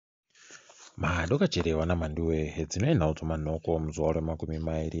Madokachero na Mhanduwe dzinoenhawo dzomanhoko muzuva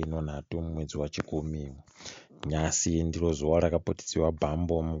re23 mwedzi waChikumi. Nyasi ndiro zuva rakapotidziwa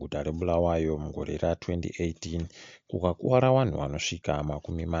bhambo muguta reBulawayo mugore ra2018 kukakuwara vanhu vanosvika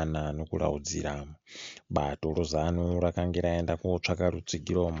 40 nokuraudzira. Bato rozano rakanga raenda kunotsvaka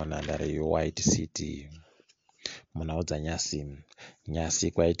rutsigiro munhandare yeWhite City. Munhau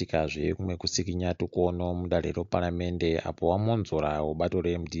dzanyasi kwaitikazve kumwe kusikinyatu kuono mudare reparamende apo wamonzora webato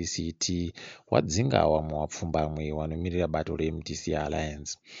reMDCT wadzinga vamwe vapfumbamwe vanomirira bato reMDC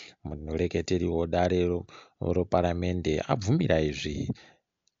Alliance. Mureketeri wedare reparamende abvumira izvi,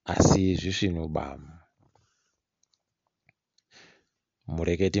 asi zvisvinuba.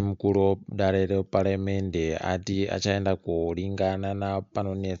 Mureketi mukuru wedare reparamende ati achaenda kuringana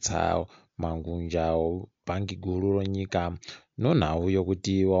napanonetsa mangunja bhangi guru renyika nonhau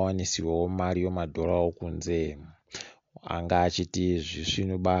yokuti vawanisiwewo mari yemadhora okunze. Anga achiti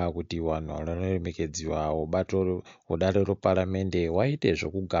zvisvinuba kuti vanhu vanoremekedziwa wedare reparamende waite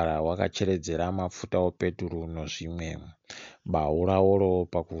zvokugara wakacheredzera mafuta opeturu nezvimwe. Bauraulo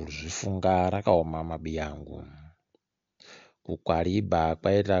pakuzvifunga rakaoma mabiyangu. Kukwariba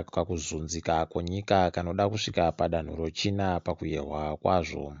kwaita kakuzunzika kwenyika kanoda kusvika padanho rechina pakuyerwa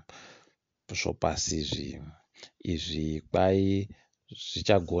kwazvo zvopasizvi. Izvi kwai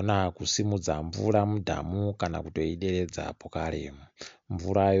zvichagona kusimudza mvura mudhamu kana kutoideredza pokare.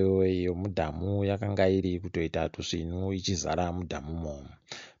 Mvurayo yemudhamu yakanga iri kutoita tusvinu ichizara mudhamumo.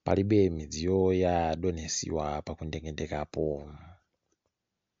 Palibe midziyo yadonhesiwa pakundengendekapo.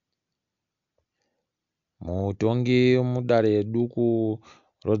 Mutongi mudare duku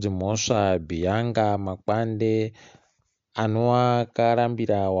rodzimhosva Biyanga Makwande anova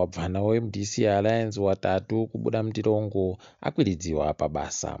akarambira wabvana weMDC Alliance watatu kubuda mutirongo akwiridziwa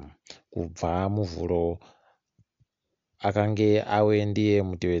pabasa. Kubva muvhuro akange ave ndiye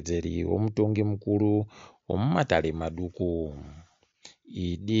mutevedzeri womutongi mukuru wemumatare maduku.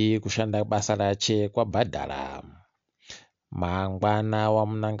 Idi kushanda basa rache kwabhadhara. Mangwana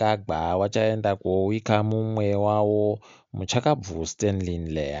wamunangagwa wachaenda kuowika mumwe wawo muchakabvu Stanley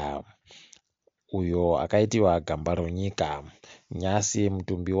Leya, uyo akaitiwa gamba ronyika. Nyasi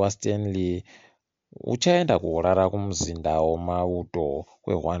mutumbi waStanley uchaenda kuorara kumuzinda wemauto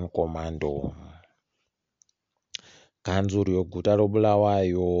kweOne Commando. Kanzuru yeguta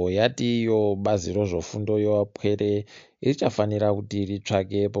reBulawayo yati iyo bazi rezvefundo yewapwere richafanira kuti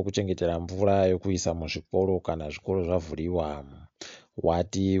ritsvake pokuchengetera mvura yokuisa muzvikoro kana zvikoro zvavhuriwa.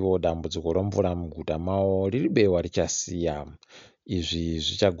 Watiwo dambudziko remvura muguta mavo riribewa richasiya. Izvi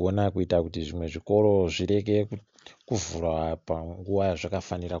zvichagona kuita kuti zvimwe zvikoro zvireke kuvhurwa panguva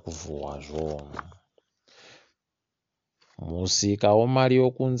yazvakafanira kuvhurwazvo. Musika wemari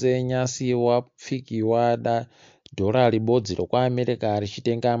yokunze nyasi wapfikiwa dhora ribodzi rekuAmerica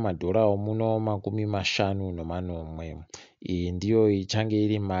richitenga madhora omuno 50 Iyi ndiyo ichange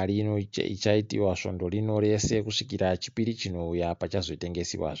iri mari ichaitiwa svondo rino rese kusvikira chipiri chinouya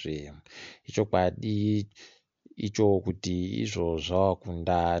pachazotengesiwazve. Ichokwadi icho kuti izvo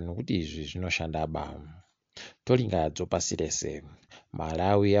zvawakunda nokuti izvi zvinoshanda ba. Toringadzo pasi rese.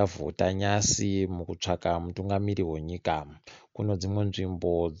 Malawi yavhota nyasi mukutsvaka mutungamiri wenyika. Kuno dzimwe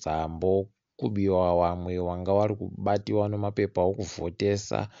nzvimbo dzambokubiwa vamwe vanga vari kubatiwa nemapepa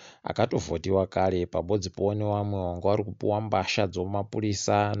okuvhotesa akatovhotiwa kare pabodzipo nevamwe vanga vari kupiwa mbasha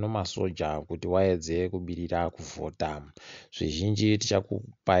dzomapurisa nemasoja kuti waedze kubirira kuvhota. Zvizhinji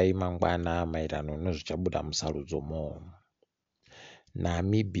tichakupai mangwana maererano nezvichabuda musarudzomo.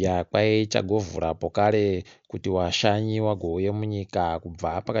 Namibia kwai chagovhura pokare kuti washanyi wagouye munyika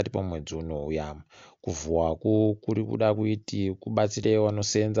kubva pakati pomwedzi unouya. Kuvhurwaku kuri kuda kuti kubatsire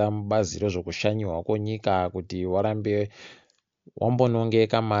vanosenza mubazi rezvekushanyiwa kwenyika kuti warambe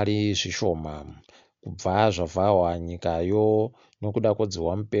wambonongeka mari zvishoma. Kubva zvavhahwa nyikayo nokuda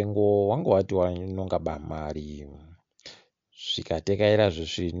kwedziwa mupengo wanga wati wanonga bamari. Zvikatekaira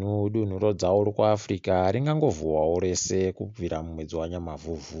zvisvinu dunhu rodzawo rekuAfrica ringangovhurwawo rese kubvira mumwedzi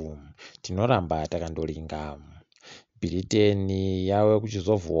waNyamavhuvhu. Tinoramba takandoringa. Britain yave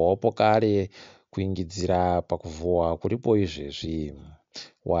kuchizovhurwawo pokare kuingidzira pakuvhurwa kuripo izvezvi.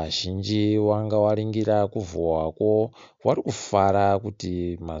 Wazhinji wanga waringira kuvhurwako wari kufara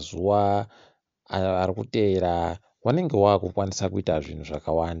kuti mazuva ari kuteera wanenge wakukwanisa kuita zvinhu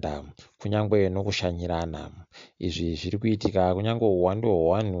zvakawanda, kunyange nokushanyirana. Izvi zviri kuitika kunyange uwandu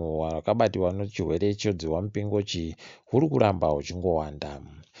hwevanhu vakabatiwa nechirwere chodziwa mupengo huri kuramba huchingowanda.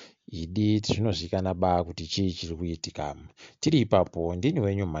 Idi zvinozikana ba kuti chii chiri kuitika. Tiri ipapo ndini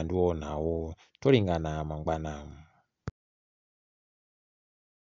wenyu Mhanduwe, toringana mangwana.